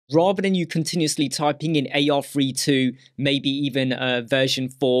rather than you continuously typing in AR32, maybe even version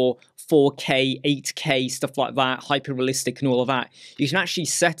 4, 4K, 8K, stuff like that, hyper realistic and all of that, you can actually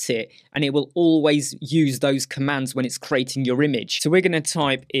set it and it will always use those commands when it's creating your image. So we're going to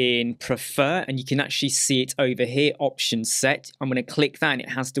type in prefer, and you can actually see it over here, option set. I'm going to click that and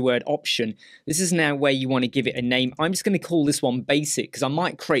it has the word option. This is now where you want to give it a name. I'm just going to call this one basic because I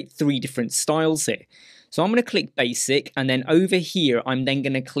might create 3 different styles here. So I'm going to click basic, and then over here, I'm then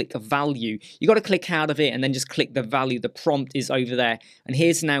going to click a value. You got to click out of it and then just click the value. The prompt is over there. And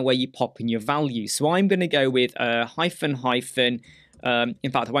here's now where you pop in your value. So I'm going to go with hyphen.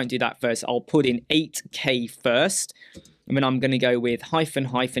 In fact, I won't do that first. I'll put in 8K first. And then I'm going to go with hyphen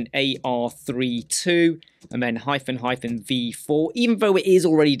AR32 and then hyphen V4. Even though it is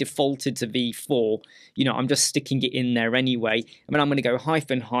already defaulted to V4, you know, I'm just sticking it in there anyway. And then I'm going to go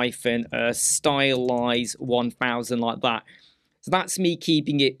hyphen stylize 1000 like that. So that's me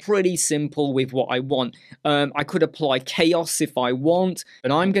keeping it pretty simple with what I want. I could apply chaos if I want,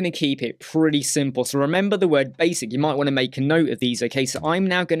 but I'm going to keep it pretty simple. So remember the word basic. You might want to make a note of these, okay? So I'm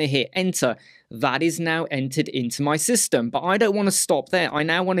now going to hit enter. That is now entered into my system, but I don't want to stop there. I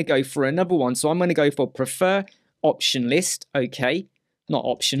now want to go for another one. So I'm going to go for prefer option list, okay? Not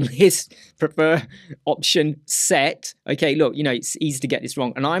option list, prefer option set. Okay, look, you know, it's easy to get this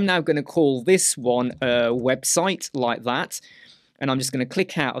wrong. And I'm now going to call this one website like that. And I'm just going to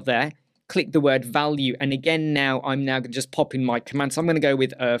click out of there, click the word value. And again, now I'm now going to just pop in my command. So I'm going to go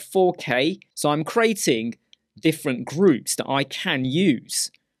with 4K. So I'm creating different groups that I can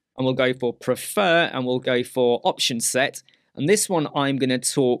use. And we'll go for prefer and we'll go for option set. And this one I'm going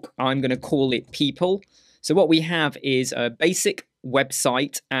to call it people. So what we have is a basic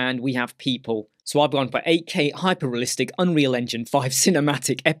website and we have people. So I've gone for 8K hyper-realistic, Unreal Engine 5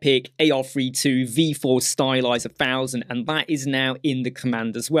 cinematic, epic, AR32, V4 stylize 1000, and that is now in the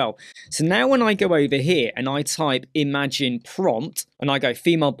command as well. So now when I go over here and I type imagine prompt and I go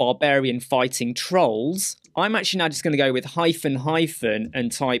female barbarian fighting trolls, I'm actually now just going to go with hyphen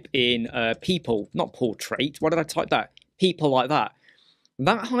and type in people, not portrait. Why did I type that? People like that.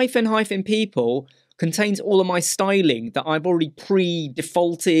 That hyphen people contains all of my styling that I've already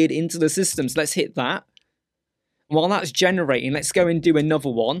pre-defaulted into the system. So let's hit that. While that's generating, let's go and do another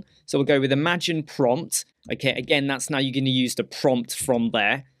one. So we'll go with imagine prompt. Okay, again, that's now you're going to use the prompt from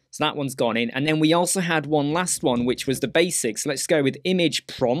there. So that one's gone in. And then we also had one last one, which was the basics. So let's go with image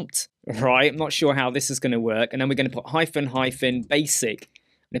prompt. Right, I'm not sure how this is going to work. And then we're going to put hyphen basic.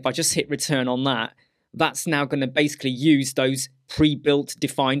 And if I just hit return on that, that's now going to basically use those pre-built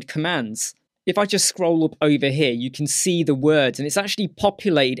defined commands. If I just scroll up over here, you can see the words, and it's actually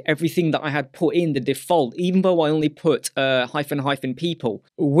populated everything that I had put in the default, even though I only put hyphen people.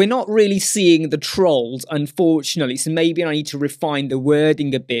 We're not really seeing the trolls, unfortunately, so maybe I need to refine the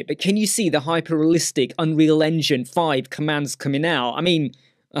wording a bit. But can you see the hyper-realistic Unreal Engine 5 commands coming out? I mean,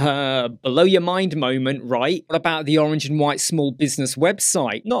 below your mind moment, right? What about the orange and white small business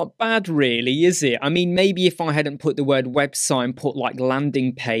website? Not bad, really, is it? I mean, maybe if I hadn't put the word website and put like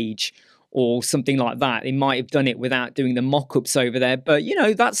landing page or something like that, they might have done it without doing the mock-ups over there. But, you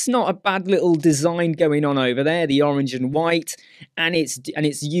know, that's not a bad little design going on over there, the orange and white. And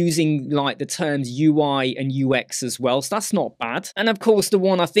it's using, like, the terms UI and UX as well, so that's not bad. And, of course, the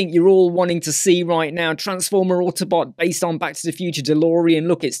one I think you're all wanting to see right now, Transformer Autobot based on Back to the Future DeLorean.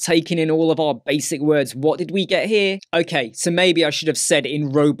 Look, it's taking in all of our basic words. What did we get here? Okay, so maybe I should have said it in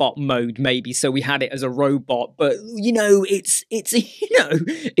robot mode, maybe, so we had it as a robot. But, you know, it's you know,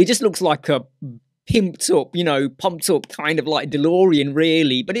 it just looks like a pumped up kind of like DeLorean,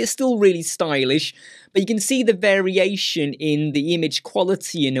 really, but it's still really stylish. But you can see the variation in the image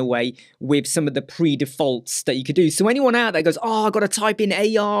quality in a way with some of the pre-defaults that you could do. So anyone out there goes, oh, I've got to type in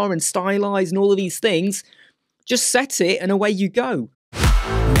AR and stylize and all of these things, just set it and away you go.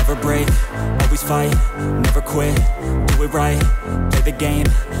 Never break, always fight, never quit, do it right, play the game,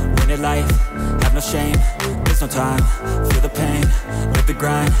 win it life, have no shame, there's no time, feel the pain, live the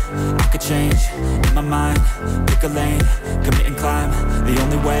grind, I could change, in my mind, pick a lane, commit and climb, the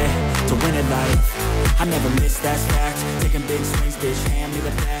only way to win it life, I never miss, that's fact, taking big swings, bitch, hand me the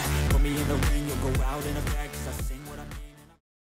bat, put me in the ring, you'll go out in a bag.